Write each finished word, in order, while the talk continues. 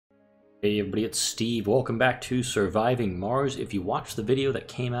Hey everybody, it's Steve. Welcome back to Surviving Mars. If you watched the video that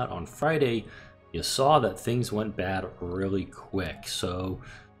came out on Friday, you saw that things went bad really quick. So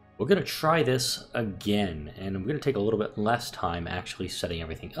we're going to try this again, and I'm going to take a little bit less time actually setting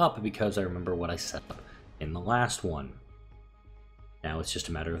everything up because I remember what I set up in the last one. Now it's just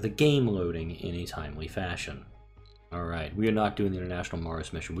a matter of the game loading in a timely fashion. Alright, we are not doing the International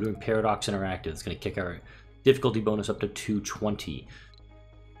Mars mission. We're doing Paradox Interactive. It's going to kick our difficulty bonus up to 220.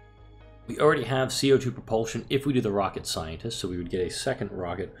 We already have CO2 propulsion if we do the rocket scientist, so we would get a second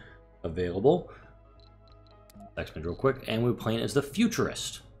rocket available. Next real quick, and we're playing as the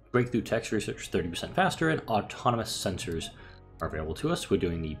Futurist. Breakthrough text research 30% faster, and autonomous sensors are available to us. We're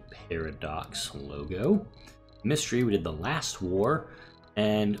doing the Paradox logo. Mystery, we did the Last War,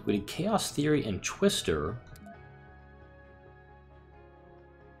 and we did Chaos Theory and Twister.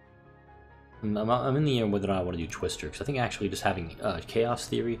 I'm in the air whether or not I want to do Twister, because I think actually just having Chaos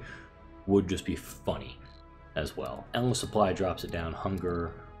Theory would just be funny as well. Endless Supply drops it down.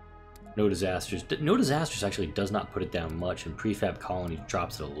 Hunger. No Disasters. No Disasters actually does not put it down much, and Prefab Colony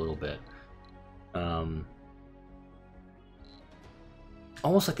drops it a little bit.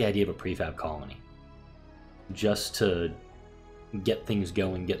 Almost like the idea of a Prefab Colony. Just to get things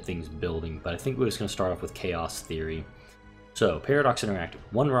going, get things building, but I think we're just going to start off with Chaos Theory. So, Paradox Interactive.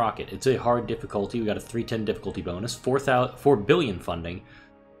 One rocket. It's a hard difficulty. We got a 310 difficulty bonus. 4 billion funding.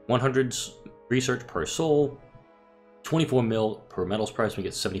 100 research per soul, 24 mil per metals price. We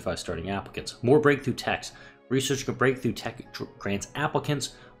get 75 starting applicants. More breakthrough techs. Research breakthrough tech grants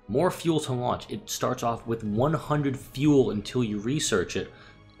applicants more fuel to launch. It starts off with 100 fuel until you research it.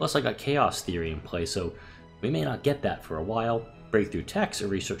 Plus, I got Chaos Theory in play, so we may not get that for a while. Breakthrough techs are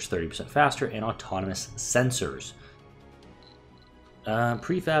research 30% faster, and autonomous sensors.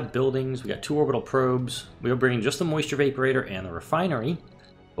 Prefab buildings. We got 2 orbital probes. We are bringing just the moisture vaporator and the refinery.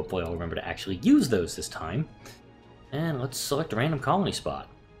 Hopefully I'll remember to actually use those this time. And let's select a random colony spot.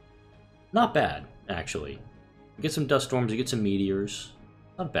 Not bad, actually. You get some dust storms, you get some meteors.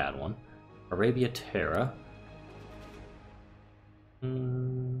 Not a bad one. Arabia Terra.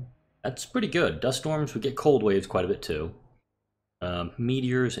 That's pretty good. Dust storms, we get cold waves quite a bit too.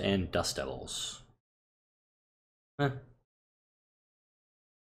 Meteors and dust devils.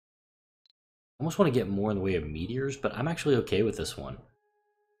 Almost want to get more in the way of meteors, but I'm actually okay with this one.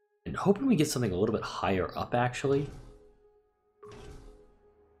 And hoping we get something a little bit higher up, actually.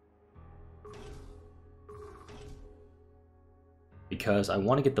 Because I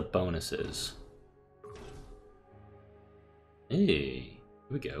want to get the bonuses. Hey, here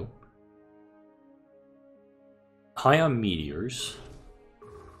we go. High on meteors.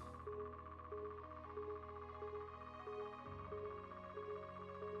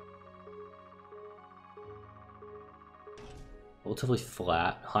 Relatively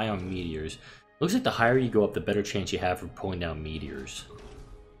flat, high on meteors. Looks like the higher you go up, the better chance you have for pulling down meteors.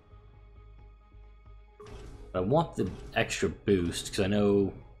 But I want the extra boost, because I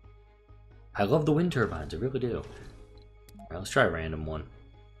know... I love the wind turbines, I really do. Alright, let's try a random one.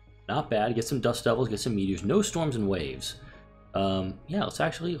 Not bad, get some dust devils, get some meteors, no storms and waves. Yeah, let's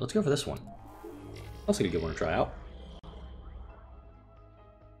go for this one. That's a good one to try out.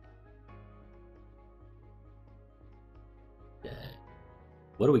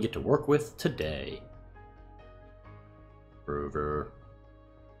 What do we get to work with today? Rover.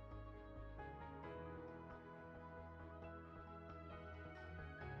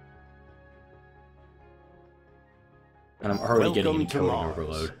 And I'm already getting an encoding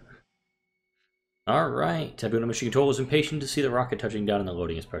overload. Alright, Tabuna Machine Control is impatient to see the rocket touching down and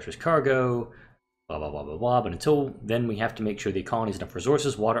unloading its precious cargo. Blah, blah, blah, blah, blah. But until then, we have to make sure the colony has enough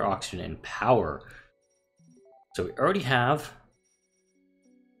resources, water, oxygen, and power. So we already have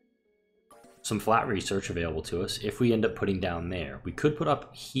some flat research available to us if we end up putting down there. We could put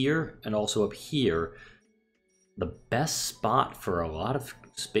up here and also up here. The best spot for a lot of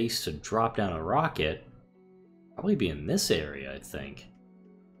space to drop down a rocket probably be in this area, I think.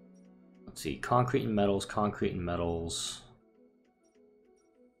 Let's see, concrete and metals, concrete and metals.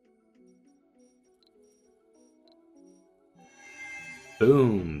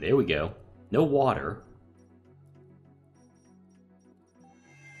 Boom, there we go. No water.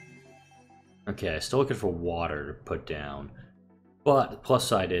 Okay, still looking for water to put down. But the plus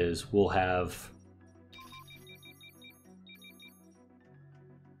side is we'll have...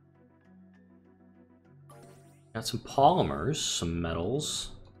 got some polymers, some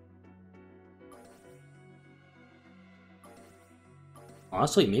metals.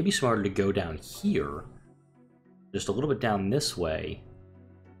 Honestly, it may be smarter to go down here. Just a little bit down this way.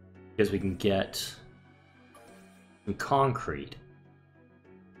 Because we can get some concrete.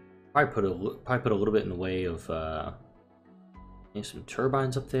 Probably put a little bit in the way of maybe some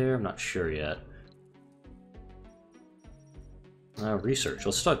turbines up there. I'm not sure yet. Research.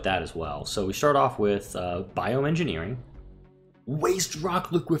 Let's start that as well. So we start off with bioengineering. Waste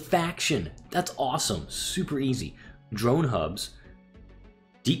rock liquefaction. That's awesome. Super easy. Drone hubs.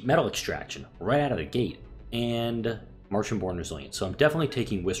 Deep metal extraction right out of the gate. And Martian-born resilience. So I'm definitely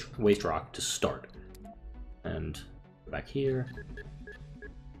taking waste rock to start. And go back here.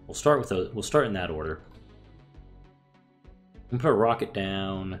 We'll start with we'll start in that order. I'm gonna put a rocket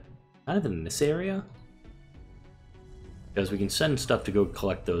down kind of in this area. Because we can send stuff to go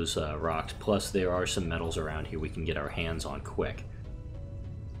collect those rocks, plus there are some metals around here we can get our hands on quick.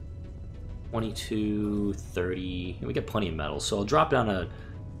 22, 30, and we get plenty of metals, so I'll drop down a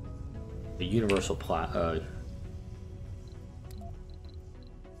universal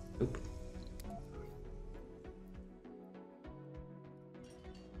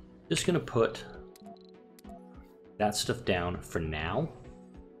Just gonna put that stuff down for now.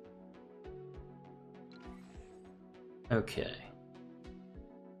 Okay,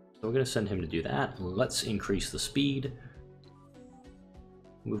 so we're going to send him to do that. Let's increase the speed.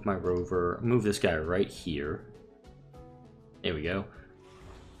 Move my rover, move this guy right here. There we go.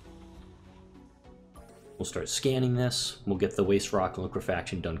 We'll start scanning this. We'll get the waste rock and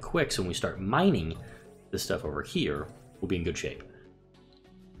liquefaction done quick, so when we start mining this stuff over here, we'll be in good shape.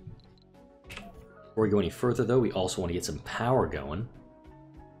 Before we go any further, though, we also want to get some power going.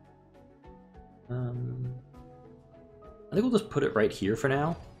 I think we'll just put it right here for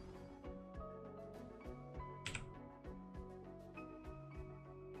now.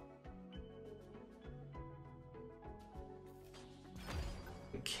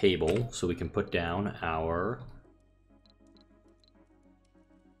 A cable, so we can put down our...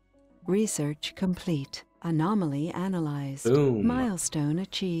 Research complete. Anomaly analyzed. Boom. Milestone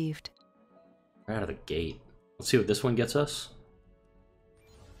achieved. Right out of the gate. Let's see what this one gets us.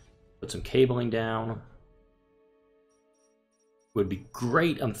 Put some cabling down. Would be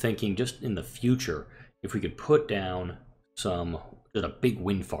great, I'm thinking, just in the future, if we could put down just a big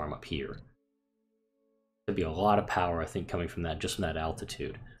wind farm up here. There'd be a lot of power, I think, coming from that, just from that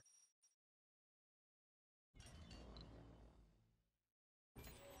altitude.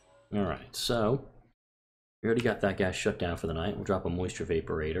 Alright, so we already got that guy shut down for the night. We'll drop a moisture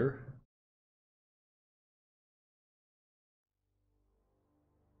vaporator.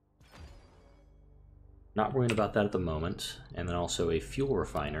 Not worrying about that at the moment. And then also a fuel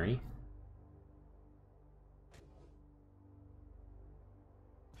refinery.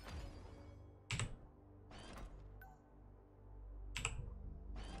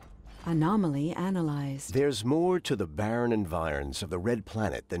 Anomaly analyzed. There's more to the barren environs of the Red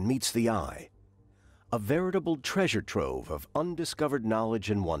Planet than meets the eye. A veritable treasure trove of undiscovered knowledge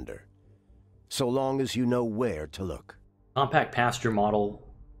and wonder. So long as you know where to look. Compact pasture model,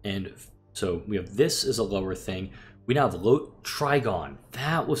 and so we have this as a lower thing. We now have Trigon.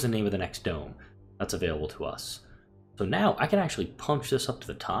 That was the name of the next dome that's available to us. So now I can actually punch this up to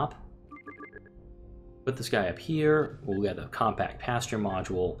the top. Put this guy up here. We'll get the compact pasture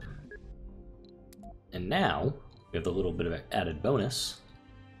module. And now we have the little bit of an added bonus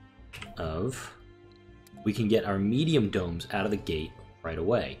of we can get our medium domes out of the gate right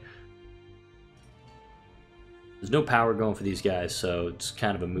away. There's no power going for these guys, so it's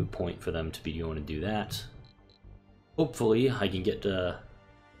kind of a moot point for them to be going to do that. Hopefully, I can get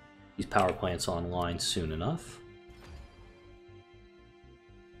these power plants online soon enough.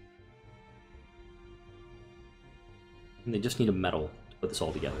 And they just need a metal to put this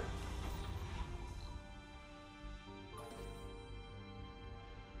all together.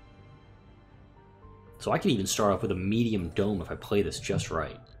 So I can even start off with a medium dome if I play this just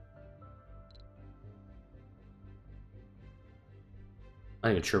right. I'm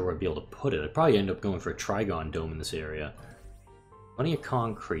not even sure where I'd be able to put it. I'd probably end up going for a Trigon dome in this area. Plenty of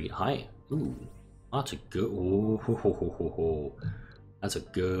concrete. Hi. Ooh. That's a good... Ooh. That's a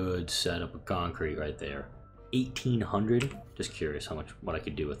good setup of concrete right there. 1,800? Just curious what I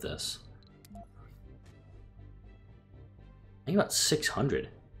could do with this. I think about 600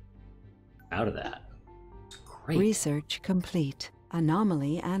 out of that. It's great. Research complete.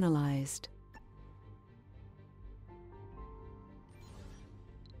 Anomaly analyzed.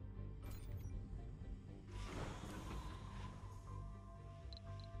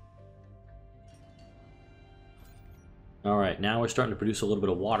 Alright, now we're starting to produce a little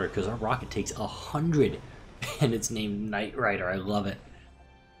bit of water because our rocket takes 100 and it's named Knight Rider. I love it.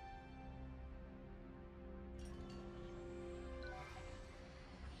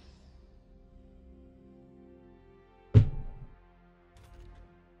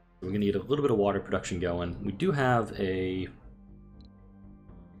 We we're going to get a little bit of water production going. We do have a...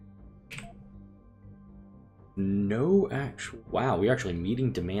 No actual... Wow, we're actually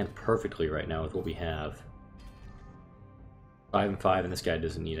meeting demand perfectly right now with what we have. 5 and 5, and this guy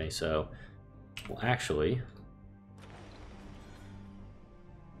doesn't need any, so... Well, actually...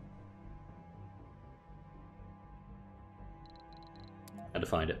 Had to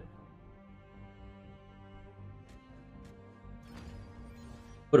find it.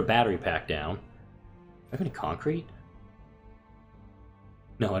 Put a battery pack down. Do I have any concrete?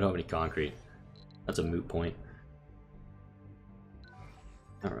 No, I don't have any concrete. That's a moot point.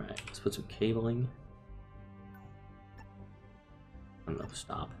 Alright, let's put some cabling. I don't know,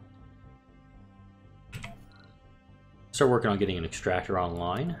 stop. Start working on getting an extractor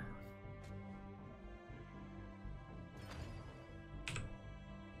online.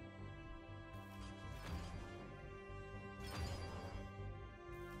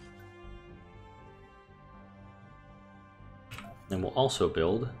 And we'll also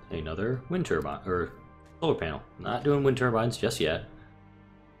build another wind turbine, or solar panel. Not doing wind turbines just yet.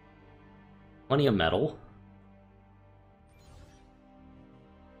 Plenty of metal.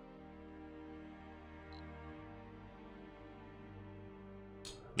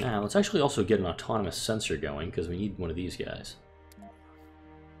 Now, let's actually also get an autonomous sensor going, because we need one of these guys.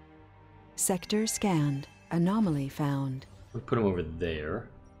 Sector scanned. Anomaly found. We'll put them over there.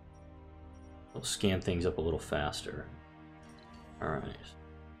 We'll scan things up a little faster. Alright.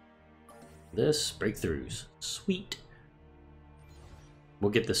 This, breakthroughs. Sweet. We'll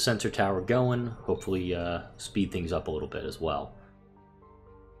get the sensor tower going. Hopefully speed things up a little bit as well.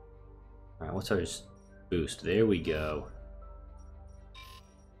 Alright, what's our boost? There we go.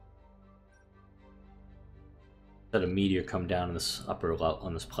 Let a meteor come down on this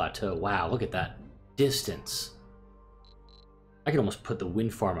on this plateau. Wow, look at that distance. I could almost put the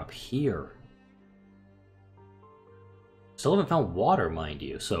wind farm up here. Still haven't found water, mind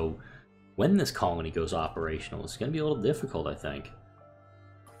you, so when this colony goes operational, it's going to be a little difficult, I think.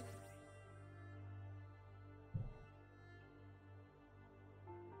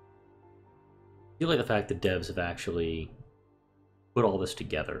 I feel like the fact that devs have actually put all this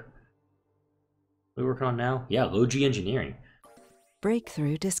together. What are we working on now? Yeah, low-G engineering.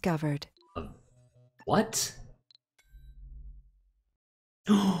 Breakthrough discovered. What?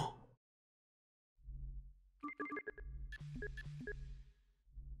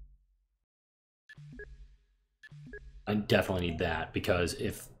 I definitely need that, because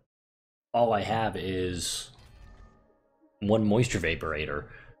if all I have is one moisture vaporator,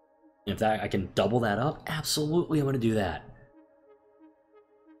 if that I can double that up, absolutely I'm going to do that.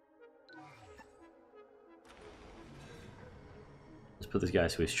 Let's put this guy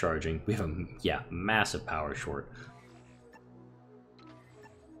so he's charging. We have a, yeah, massive power short.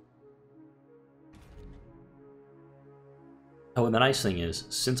 Oh, and the nice thing is,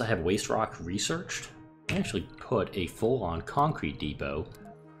 since I have waste rock researched, I actually put a full-on concrete depot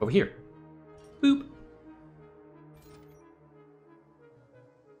over here. Boop.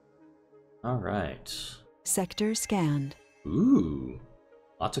 All right. Sector scanned. Ooh,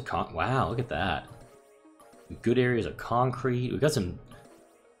 lots of wow, look at that. Good areas of concrete. We got some.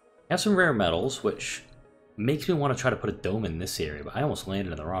 Have some rare metals, which makes me want to try to put a dome in this area, but I almost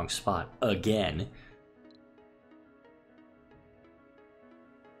landed in the wrong spot again.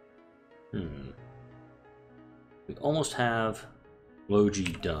 We almost have low-G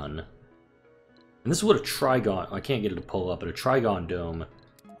done. And this is what a trigon... I can't get it to pull up, but a trigon dome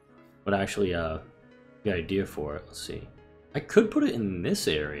would actually be an idea for it. Let's see. I could put it in this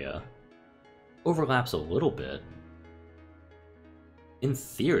area. Overlaps a little bit. In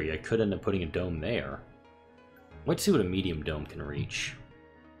theory, I could end up putting a dome there. Let's see what a medium dome can reach.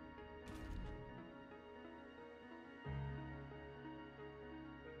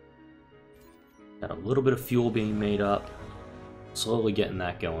 Got a little bit of fuel being made up. Slowly getting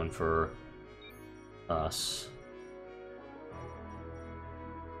that going for us.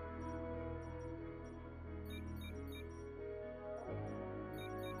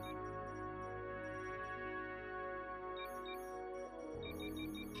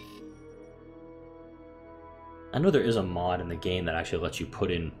 I know there is a mod in the game that actually lets you put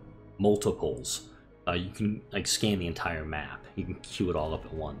in multiples. You can like scan the entire map. You can queue it all up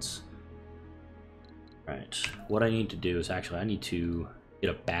at once. Right, what I need to do is actually I need to get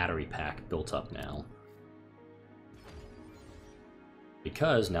a battery pack built up now.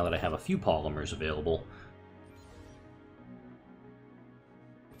 Because now that I have a few polymers available,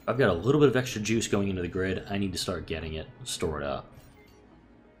 I've got a little bit of extra juice going into the grid. I need to start getting it stored up.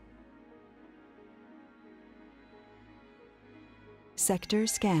 Sector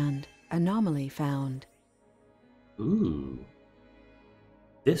scanned. Anomaly found. Ooh.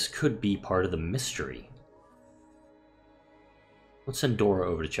 This could be part of the mystery. Let's send Dora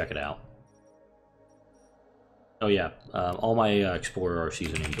over to check it out. Oh yeah, all my Explorer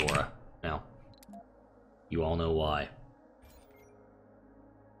RCs are named Dora now. You all know why.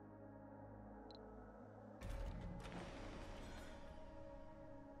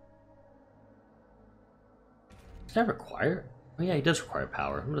 Does that require? Oh yeah, he does require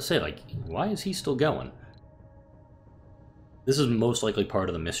power. I'm gonna say, like, why is he still going? This is most likely part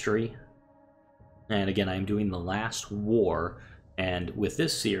of the mystery. And again, I am doing the last war, and with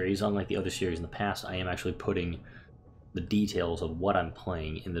this series, unlike the other series in the past, I am actually putting the details of what I'm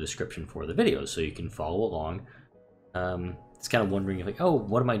playing in the description for the videos, so you can follow along. It's kind of wondering, if, like, oh,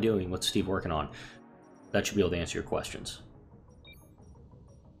 what am I doing? What's Steve working on? That should be able to answer your questions.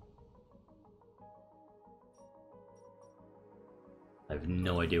 I have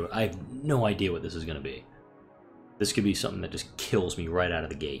no idea what this is going to be. This could be something that just kills me right out of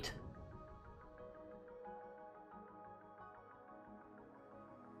the gate.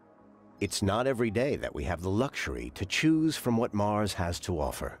 It's not every day that we have the luxury to choose from what Mars has to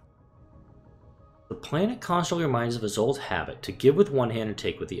offer. The planet constantly reminds us of its old habit to give with one hand and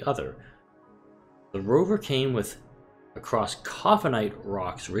take with the other. The rover came across coffinite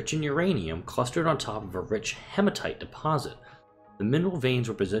rocks rich in uranium clustered on top of a rich hematite deposit. The mineral veins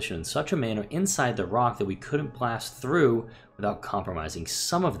were positioned in such a manner inside the rock that we couldn't blast through without compromising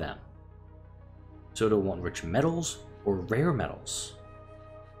some of them. So do we want rich metals or rare metals?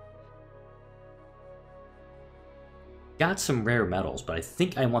 Got some rare metals, but I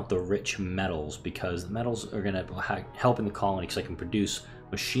think I want the rich metals because the metals are going to help in the colony because I can produce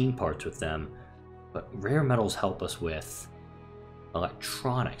machine parts with them. But rare metals help us with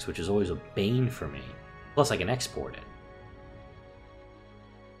electronics, which is always a bane for me. Plus I can export it.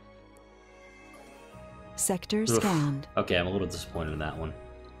 Sector scanned. Okay, I'm a little disappointed in that one.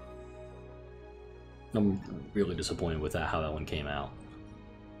 I'm really disappointed with how that one came out.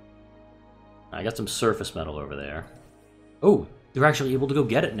 I got some surface metal over there. Oh, they're actually able to go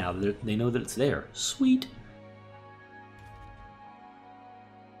get it now. They know that it's there. Sweet.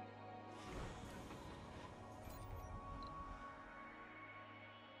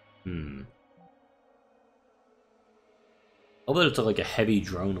 I bet it's like a heavy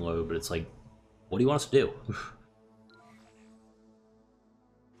drone load, but it's like, what do you want us to do?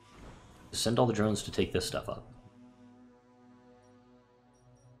 Send all the drones to take this stuff up.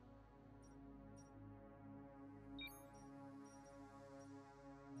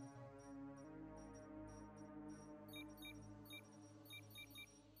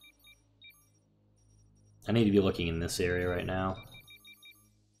 I need to be looking in this area right now.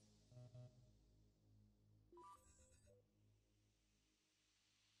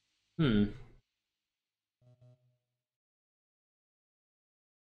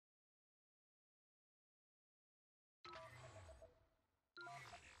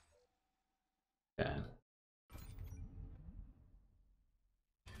 Okay.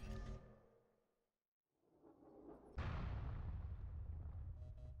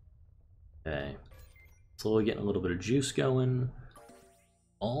 Okay. Slowly getting a little bit of juice going.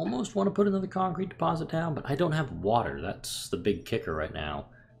 Almost want to put another concrete deposit down, but I don't have water. That's the big kicker right now.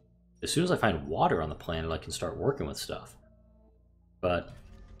 As soon as I find water on the planet, I can start working with stuff. But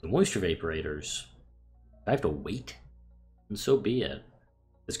the moisture vaporators, I have to wait, and so be it.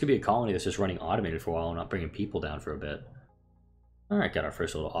 This could be a colony that's just running automated for a while and not bringing people down for a bit. Alright, got our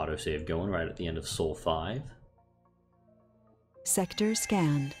first little autosave going right at the end of Sol 5. Sector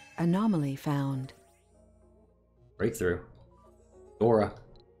scanned. Anomaly found. Breakthrough. Dora,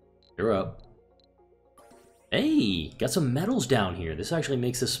 you're up. Hey, got some metals down here. This actually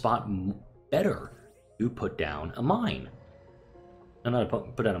makes this spot better to put down a mine. No, not to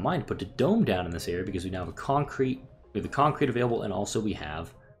put down a mine, put the dome down in this area because we now have a concrete. We have the concrete available, and also we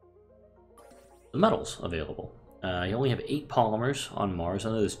have the metals available. You only have 8 polymers on Mars. I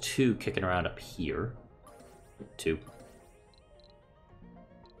know there's 2 kicking around up here. 2.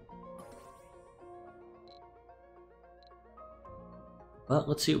 Well,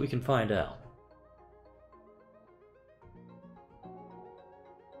 let's see what we can find out.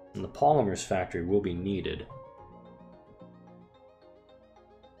 And the polymers factory will be needed.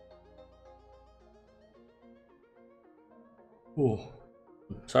 Oh,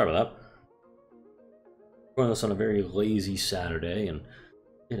 sorry about that. We're doing this on a very lazy Saturday, and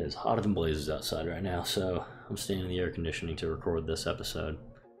it is hotter than blazes outside right now, so I'm staying in the air conditioning to record this episode.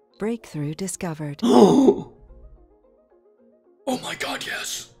 Breakthrough discovered. Oh my god,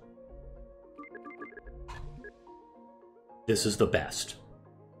 yes! This is the best.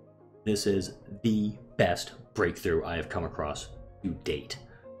 This is the best breakthrough I have come across to date.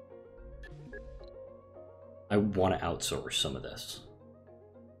 I want to outsource some of this,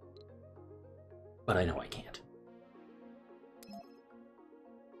 but I know I can't.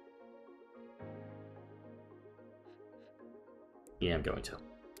 Yeah, I'm going to.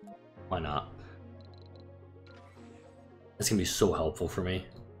 Why not? That's going to be so helpful for me.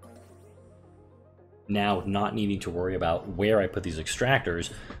 Now, not needing to worry about where I put these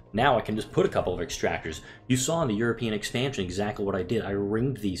extractors, now I can just put a couple of extractors. You saw in the European expansion exactly what I did. I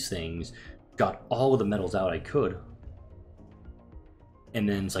ringed these things, got all of the metals out I could, and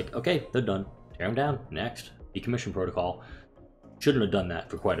then it's like, okay, they're done. Tear them down. Next. Decommission protocol. Shouldn't have done that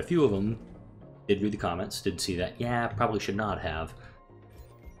for quite a few of them. Did read the comments, did see that. Yeah, probably should not have.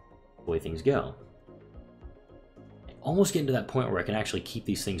 The way things go. Almost getting to that point where I can actually keep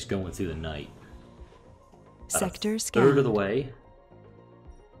these things going through the night. Sector About a scanned. third of the way.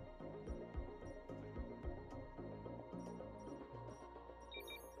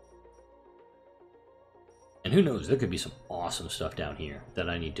 And who knows, there could be some awesome stuff down here that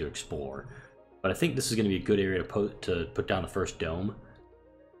I need to explore. But I think this is going to be a good area to put down the first dome.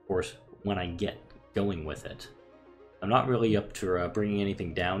 Of course, when I get going with it. I'm not really up to bringing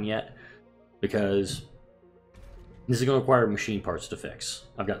anything down yet, because this is going to require machine parts to fix.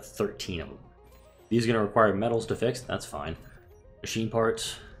 I've got 13 of them. These are going to require metals to fix, that's fine. Machine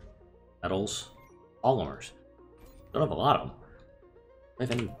parts, metals, polymers. Don't have a lot of them. Do I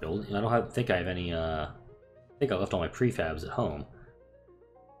have any building? I don't think I have any, I think I left all my prefabs at home.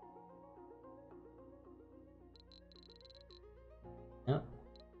 Yeah.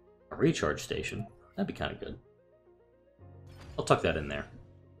 A recharge station. That'd be kind of good. I'll tuck that in there.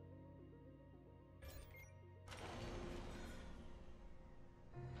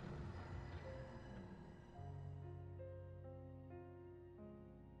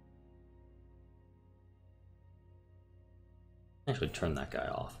 Actually, turn that guy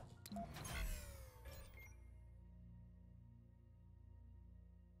off.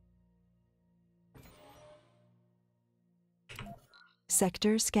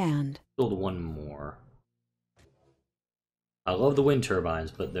 Sector scanned. Build one more. I love the wind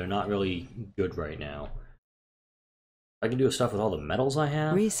turbines, but they're not really good right now. I can do stuff with all the metals I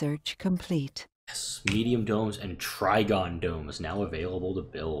have. Research complete. Yes, medium domes and trigon domes now available to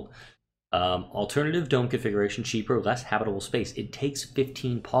build. Alternative dome configuration, cheaper, less habitable space. It takes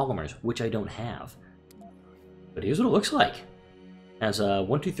 15 polymers, which I don't have. But here's what it looks like. It has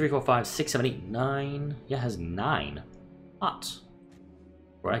 1, 2, 3, 4, 5, 6, 7, 8, 9. Yeah, it has 9 pots.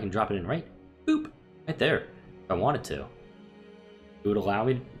 Where I can drop it in right, boop, right there, if I wanted to. It would allow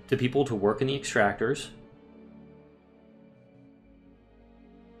me to people to work in the extractors.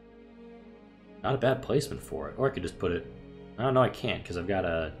 Not a bad placement for it. Or I could just put it... I don't know, I can't, because I've got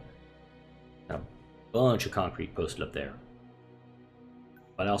a bunch of concrete posted up there.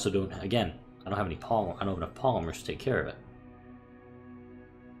 But I also don't... Again, I don't have any I don't have enough polymers to take care of it.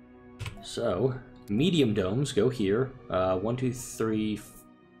 So, medium domes go here. 1, 2, 3,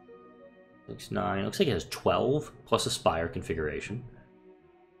 6, 9. Looks like it has 12 plus a spire configuration.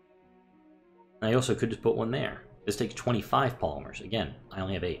 I also could just put one there. This takes 25 polymers. Again, I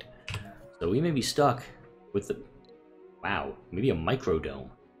only have 8. So we may be stuck with the... Wow, maybe a micro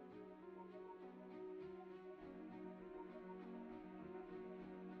dome.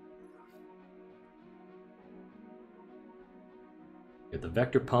 We have the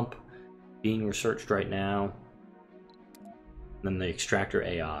vector pump being researched right now. And then the extractor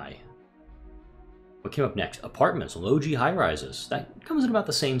AI. What came up next? Apartments, low-G high-rises. That comes in about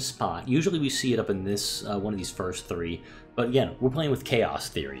the same spot. Usually we see it up in this one of these first 3. But again, we're playing with chaos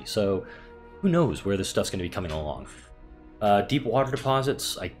theory, so who knows where this stuff's going to be coming along. Deep water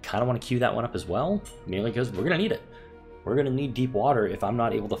deposits, I kind of want to queue that one up as well, mainly because we're going to need it. We're going to need deep water if I'm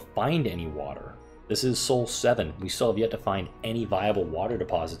not able to find any water. This is Sol 7. We still have yet to find any viable water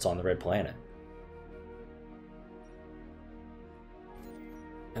deposits on the Red Planet.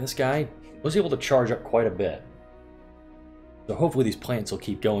 And this guy was able to charge up quite a bit. So hopefully these plants will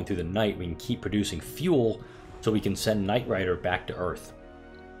keep going through the night. We can keep producing fuel so we can send Knight Rider back to Earth.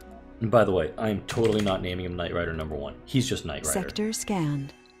 And by the way, I am totally not naming him Knight Rider number 1. He's just Knight Rider. Sector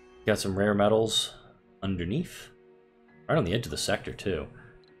scanned. Got some rare metals underneath. Right on the edge of the sector, too.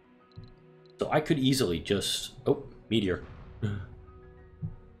 So I could easily just... Oh, meteor.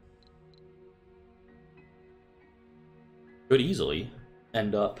 Could easily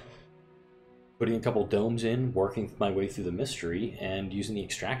end up putting a couple domes in, working my way through the mystery, and using the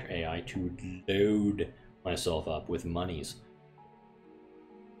extractor AI to load myself up with monies.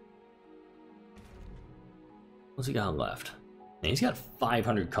 What's he got left? And he's got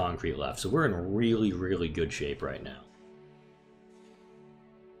 500 concrete left, so we're in really, really good shape right now.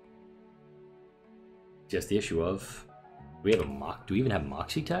 Just the issue of, do we even have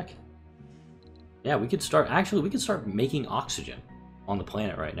Moxie tech? Yeah, we could start, actually, we could start making oxygen on the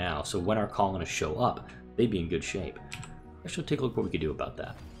planet right now, so when our colonists show up, they'd be in good shape. Actually, take a look what we could do about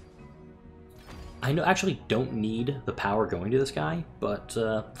that. I actually don't need the power going to this guy, but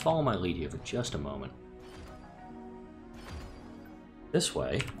follow my lead here for just a moment. This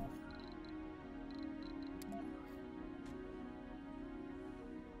way.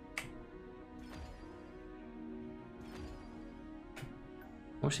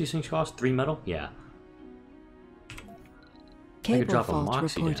 How much these things cost? 3 metal? Yeah. I could drop a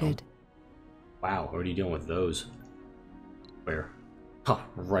Moxie down. Wow, what are you doing with those? Where? Huh,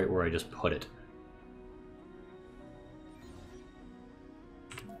 right where I just put it.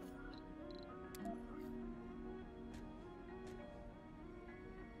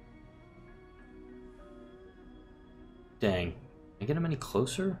 Dang. Can I get him any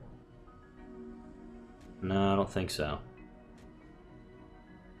closer? No, I don't think so.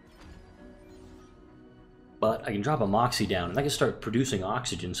 But I can drop a Moxie down, and I can start producing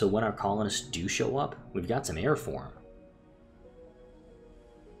oxygen, so when our colonists do show up, we've got some air for them.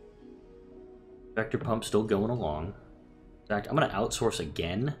 Vector pump still going along. In fact, I'm going to outsource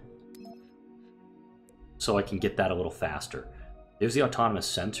again, so I can get that a little faster. There's the autonomous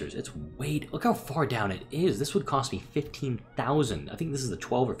sensors. It's look how far down it is. This would cost me 15,000. I think this is the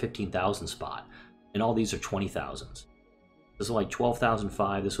 12 or 15,000 spot, and all these are 20,000s. This is like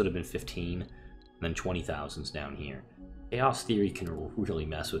 12,005. This would have been 15. And then 20,000's down here. Chaos Theory can really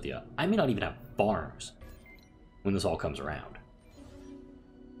mess with you. I may not even have farms when this all comes around.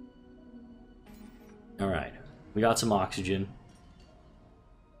 Alright, we got some oxygen.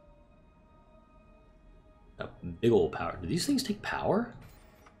 A big old power. Do these things take power?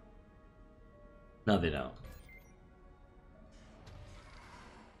 No, they don't.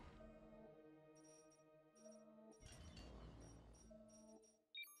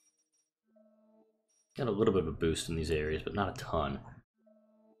 Got a little bit of a boost in these areas, but not a ton.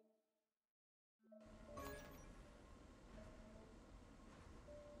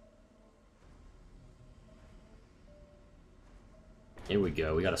 Here we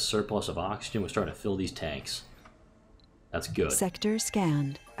go. We got a surplus of oxygen. We're starting to fill these tanks. That's good. Sector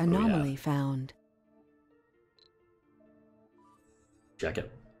scanned. Anomaly found. Check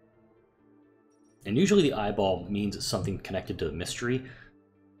it. And usually the eyeball means it's something connected to the mystery.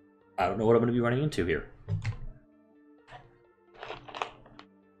 I don't know what I'm going to be running into here.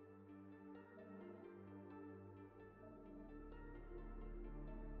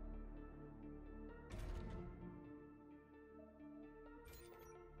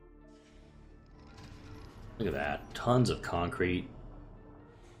 Look at that. Tons of concrete.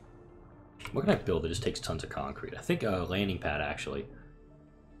 What can I build that just takes tons of concrete? I think a landing pad, actually.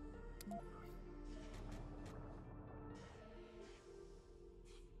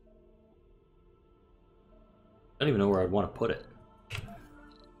 I don't even know where I'd want to put it.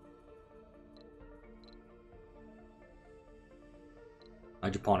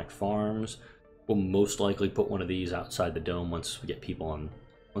 Hydroponic farms. We'll most likely put one of these outside the dome once we get people on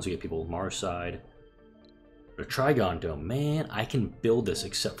Mars side. But a Trigon dome, man, I can build this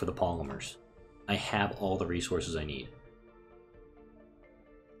except for the polymers. I have all the resources I need.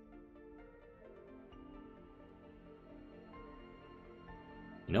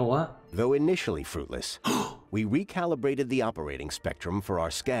 You know what? Though initially fruitless, we recalibrated the operating spectrum for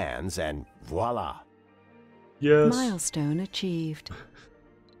our scans and voila! Yes. Milestone achieved.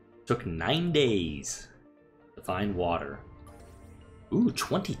 Took 9 days to find water. Ooh,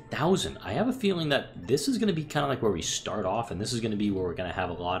 20,000. I have a feeling that this is going to be kind of like where we start off, and this is going to be where we're going to have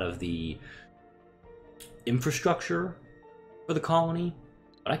a lot of the infrastructure for the colony.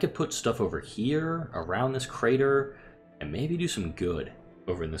 But I could put stuff over here, around this crater, and maybe do some good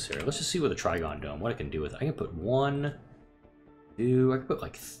over in this area. Let's just see with the Trigon Dome, what I can do with it. I can put 1, 2, I can put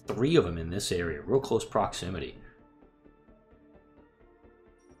like 3 of them in this area, real close proximity.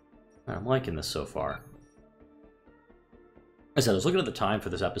 I'm liking this so far. As I said, I was looking at the time for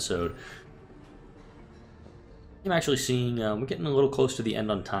this episode. I'm actually seeing, we're getting a little close to the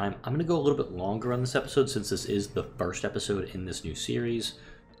end on time. I'm going to go a little bit longer on this episode since this is the first episode in this new series.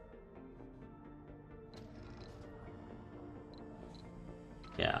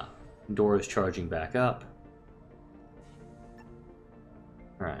 Yeah, door is charging back up.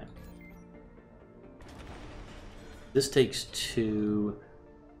 Alright. This takes 2...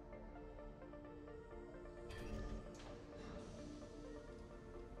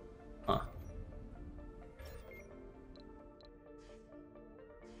 Huh.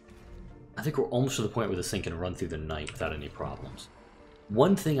 I think we're almost to the point where this thing can run through the night without any problems.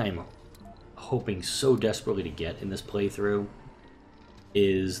 One thing I'm hoping so desperately to get in this playthrough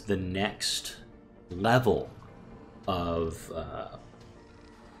is the next level of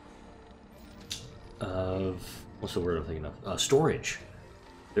what's the word I'm thinking of? Storage.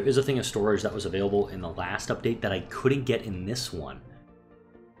 There is a thing of storage that was available in the last update that I couldn't get in this one.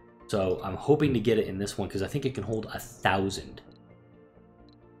 So I'm hoping to get it in this one because I think it can hold 1,000.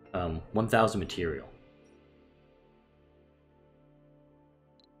 1,000 material.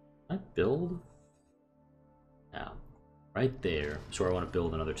 Can I build? Now, right there. So I want to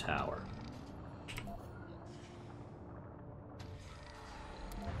build another tower.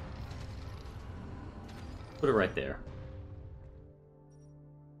 Put it right there.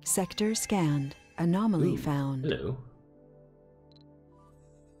 Sector scanned. Anomaly found. Hello.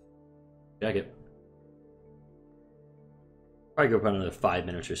 Jacket. Probably go about another 5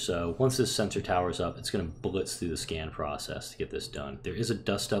 minutes or so. Once this sensor tower's up, it's going to blitz through the scan process to get this done. There is a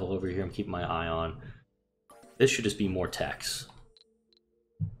dust devil over here I'm keeping my eye on. This should just be more techs.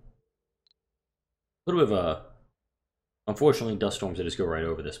 A little bit of a... Unfortunately, dust storms that just go right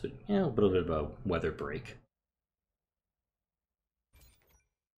over this, but yeah, a little bit of a weather break.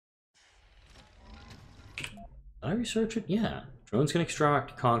 Did I research it? Yeah. Drones can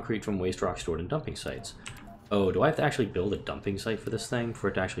extract concrete from waste rock stored in dumping sites. Oh, do I have to actually build a dumping site for this thing for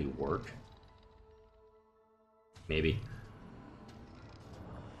it to actually work? Maybe.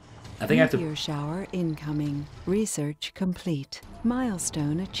 I think I have to... Meteor shower incoming. Research complete.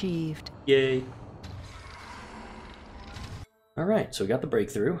 Milestone achieved. Yay. Alright, so we got the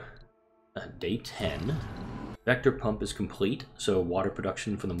breakthrough. Day 10. Vector pump is complete, so water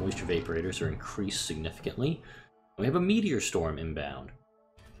production from the moisture vaporators are increased significantly. We have a meteor storm inbound.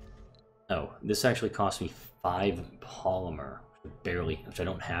 Oh, this actually cost me 5 polymer, barely, which I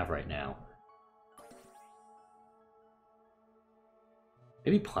don't have right now.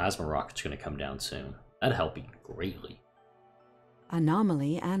 Maybe plasma rocket's going to come down soon. That'd help me greatly.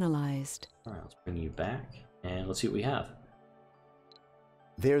 Anomaly analyzed. Alright, let's bring you back, and let's see what we have.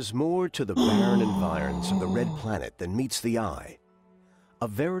 There's more to the barren environs of the red planet than meets the eye. A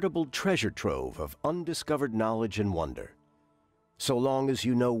veritable treasure trove of undiscovered knowledge and wonder. So long as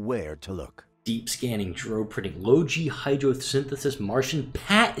you know where to look. Deep scanning, drone printing, low-G hydrosynthesis, Martian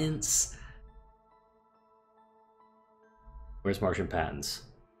patents. Where's Martian patents?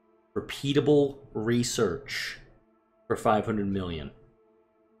 Repeatable research for 500 million.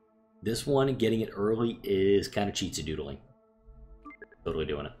 This one, getting it early, is kind of cheatsy doodling. Totally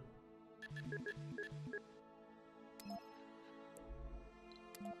doing it.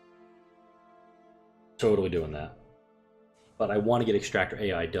 Totally doing that. But I want to get extractor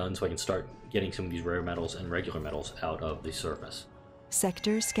AI done so I can start getting some of these rare metals and regular metals out of the surface.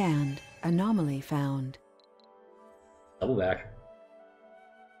 Sector scanned. Anomaly found. Double back.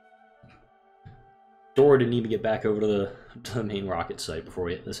 Dora didn't even get back over to the main rocket site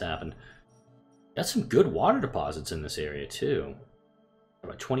before this happened. Got some good water deposits in this area too.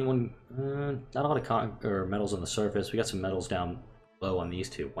 About 21, not a lot of metals on the surface. We got some metals down low on these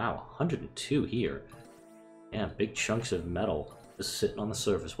two. Wow, 102 here. Yeah, big chunks of metal just sitting on the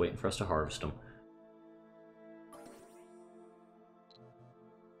surface waiting for us to harvest them.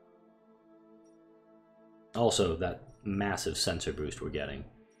 Also, that massive sensor boost we're getting.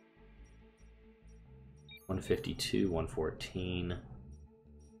 152, 114.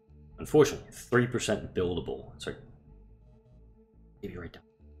 Unfortunately, 3% buildable. Sorry. Maybe right down.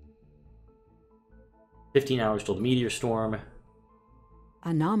 15 hours till the meteor storm.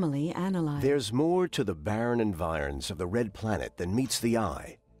 Anomaly analyzed. There's more to the barren environs of the red planet than meets the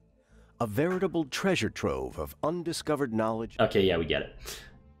eye. A veritable treasure trove of undiscovered knowledge. Okay, yeah, we get it.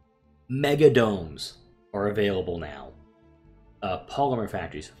 Megadomes are available now. Polymer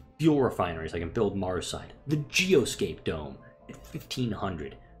factories, fuel refineries. I can build Mars-side. The Geoscape Dome at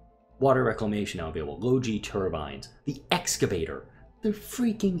 1,500. Water reclamation now available. Low-G turbines. The excavator. The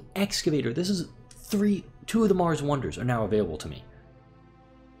freaking excavator. This is two of the Mars Wonders are now available to me.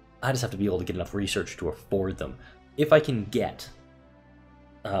 I just have to be able to get enough research to afford them. If I can get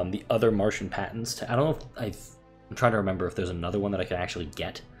the other Martian patents, I don't know if I'm trying to remember if there's another one that I can actually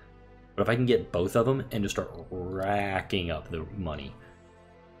get. But if I can get both of them and just start racking up the money,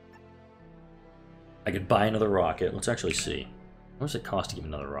 I could buy another rocket. Let's actually see. What does it cost to get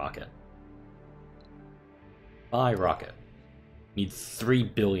another rocket? Buy rocket. Need 3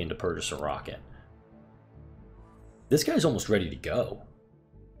 billion to purchase a rocket. This guy's almost ready to go.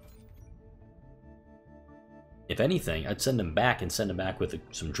 If anything, I'd send him back with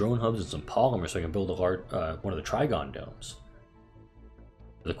some drone hubs and some polymer so I can build a large, one of the Trigon domes.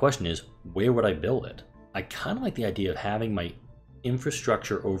 The question is, where would I build it? I kind of like the idea of having my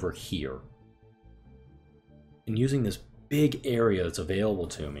infrastructure over here and using this big area that's available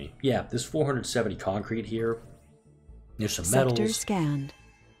to me. Yeah, there's 470 concrete here. There's some metals. Sector scanned.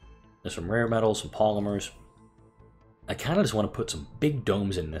 There's some rare metals, some polymers. I kind of just want to put some big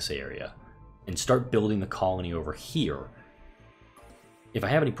domes in this area and start building the colony over here. If I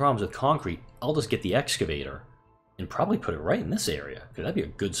have any problems with concrete, I'll just get the excavator and probably put it right in this area, because that'd be a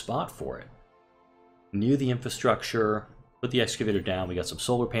good spot for it. Near the infrastructure, put the excavator down. We got some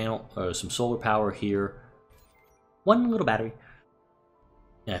solar panel, some solar power here. One little battery.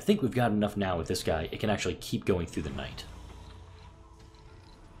 And I think we've got enough now with this guy. It can actually keep going through the night.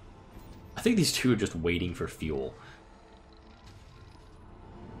 I think these two are just waiting for fuel.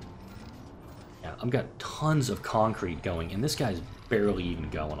 Yeah, I've got tons of concrete going, and this guy's barely even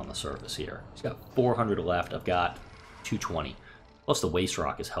going on the surface here. He's got 400 left. I've got 220. Plus the waste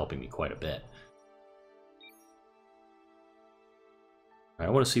rock is helping me quite a bit. All right, I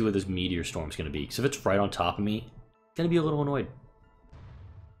want to see where this meteor storm's going to be, because if it's right on top of me, I'm going to be a little annoyed.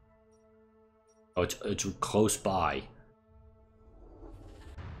 Oh, it's close by.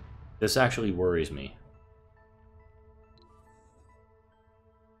 This actually worries me.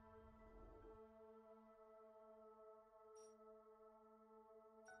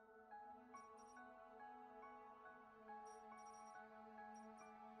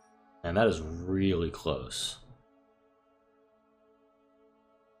 And that is really close.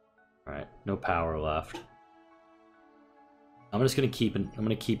 Alright, no power left. I'm just gonna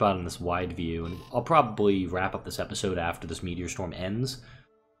keep on this wide view, and I'll probably wrap up this episode after this meteor storm ends,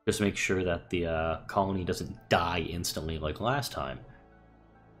 just to make sure that the colony doesn't die instantly like last time.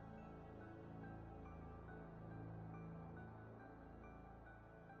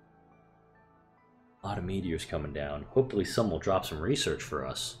 A lot of meteors coming down. Hopefully some will drop some research for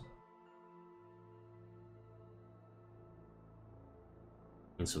us.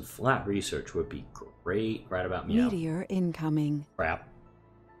 And some flat research would be great right about meow. Meteor incoming. Crap.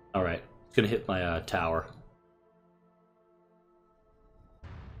 Alright, it's gonna hit my tower.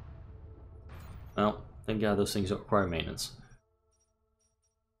 Well, thank God those things don't require maintenance.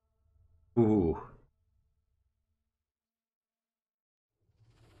 Ooh.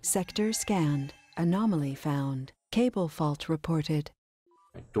 Sector scanned. Anomaly found. Cable fault reported.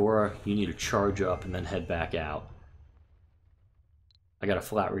 Right, Dora, you need to charge up and then head back out. I got a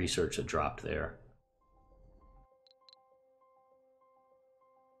flat research that dropped there.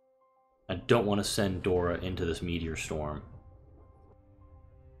 I don't want to send Dora into this meteor storm.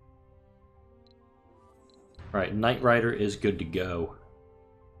 Alright, Knight Rider is good to go.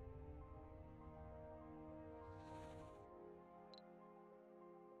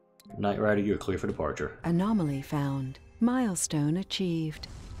 Knight Rider, you're clear for departure. Anomaly found. Milestone achieved.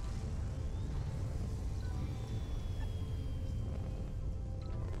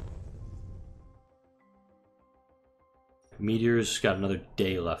 Meteor's got another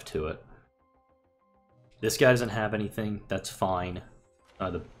day left to it. This guy doesn't have anything, that's fine.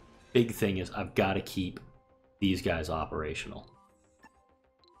 The big thing is I've got to keep these guys operational.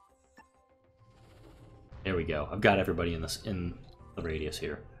 There we go. I've got everybody in the radius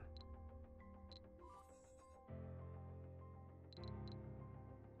here.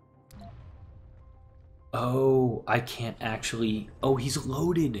 Oh, I can't actually... Oh, he's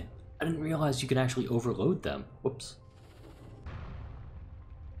loaded! I didn't realize you can actually overload them. Whoops.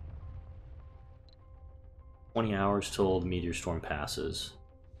 20 hours till the meteor storm passes.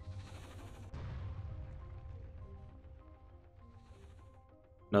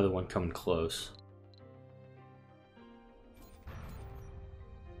 Another one coming close.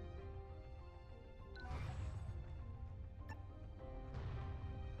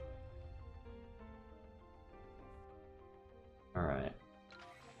 All right.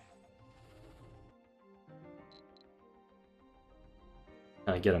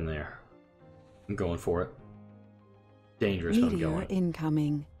 I get him there. I'm going for it. Dangerous, but I'm Meteor going.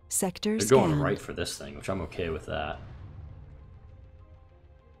 incoming. Sector They're scanned. going right for this thing, which I'm okay with that.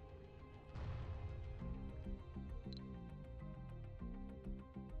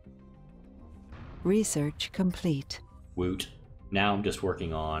 Research complete. Woot. Now I'm just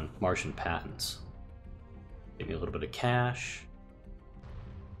working on Martian patents. Give me a little bit of cash.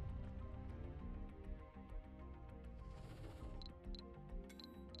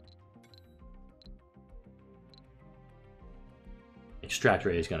 Extract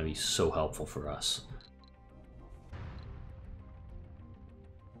ray is going to be so helpful for us.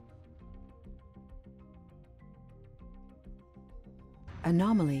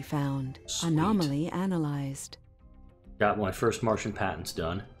 Anomaly found. Sweet. Anomaly analyzed. Got my first Martian patents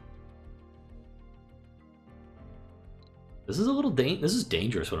done. This is a little this is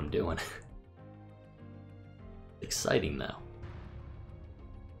dangerous what I'm doing. Exciting though.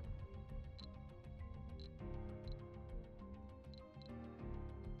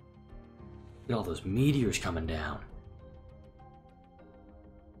 Look at all those meteors coming down.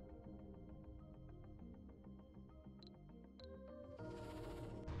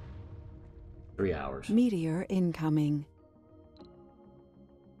 Three hours. Meteor incoming.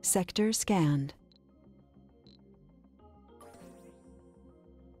 Sector scanned.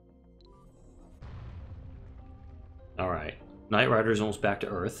 Alright. Knight Rider's almost back to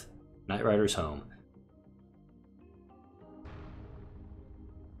Earth. Knight Rider's home.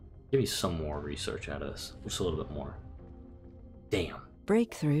 Give me some more research out of this. Just a little bit more. Damn.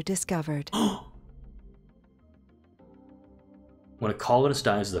 Breakthrough discovered. When a colonist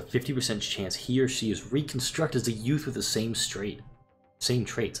dies, there's a 50% chance he or she is reconstructed as a youth with the same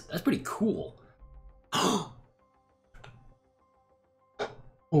traits. That's pretty cool. Oh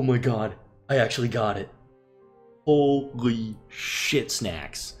my god. I actually got it. Holy shit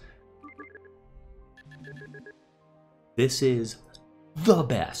snacks. This is the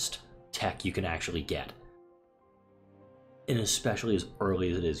best tech you can actually get. And especially as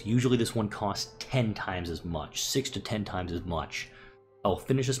early as it is. Usually this one costs 10 times as much. 6 to 10 times as much. I'll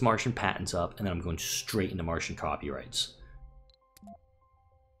finish this Martian patents up, and then I'm going straight into Martian copyrights.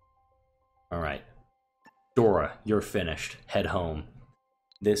 Alright. Dora, you're finished. Head home.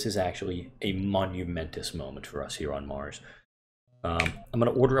 This is actually a monumentous moment for us here on Mars. I'm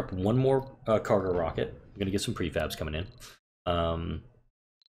going to order up one more cargo rocket. I'm going to get some prefabs coming in.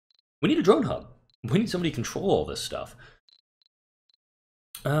 We need a drone hub. We need somebody to control all this stuff.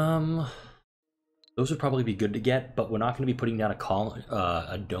 Those would probably be good to get, but we're not going to be putting down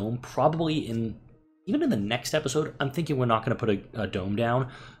a dome. Probably even in the next episode, I'm thinking we're not going to put a dome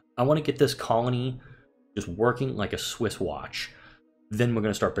down. I want to get this colony just working like a Swiss watch. Then we're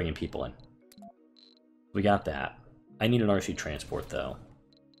going to start bringing people in. We got that. I need an RC transport, though.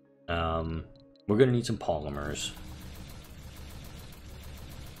 We're going to need some polymers.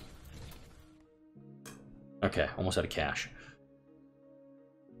 Okay, almost out of cash.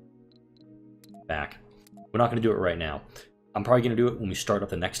 Back. We're not going to do it right now. I'm probably going to do it when we start up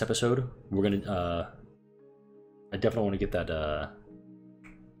the next episode. We're going to... I definitely want to get that...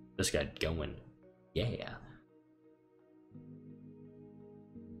 this guy going. Yeah.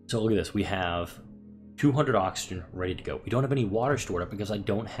 So look at this. We have 200 oxygen ready to go. We don't have any water stored up because I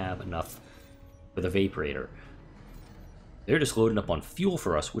don't have enough for the vaporator. They're just loading up on fuel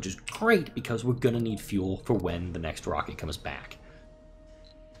for us, which is great because we're going to need fuel for when the next rocket comes back.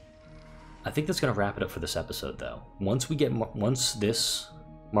 I think that's going to wrap it up for this episode, though. Once this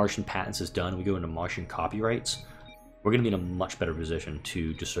Martian patents is done, we go into Martian copyrights, we're going to be in a much better position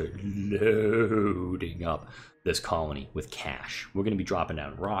to just start loading up this colony with cash. We're going to be dropping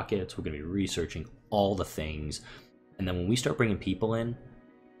down rockets, we're going to be researching all the things, and then when we start bringing people in,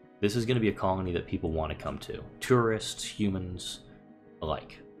 this is going to be a colony that people want to come to. Tourists, humans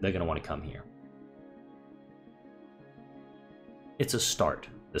alike. They're going to want to come here. It's a start,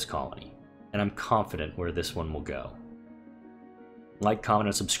 this colony, and I'm confident where this one will go. Like, comment,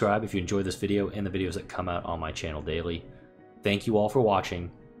 and subscribe if you enjoyed this video and the videos that come out on my channel daily. Thank you all for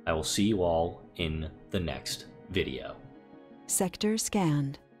watching. I will see you all in the next video. Sector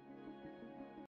scanned.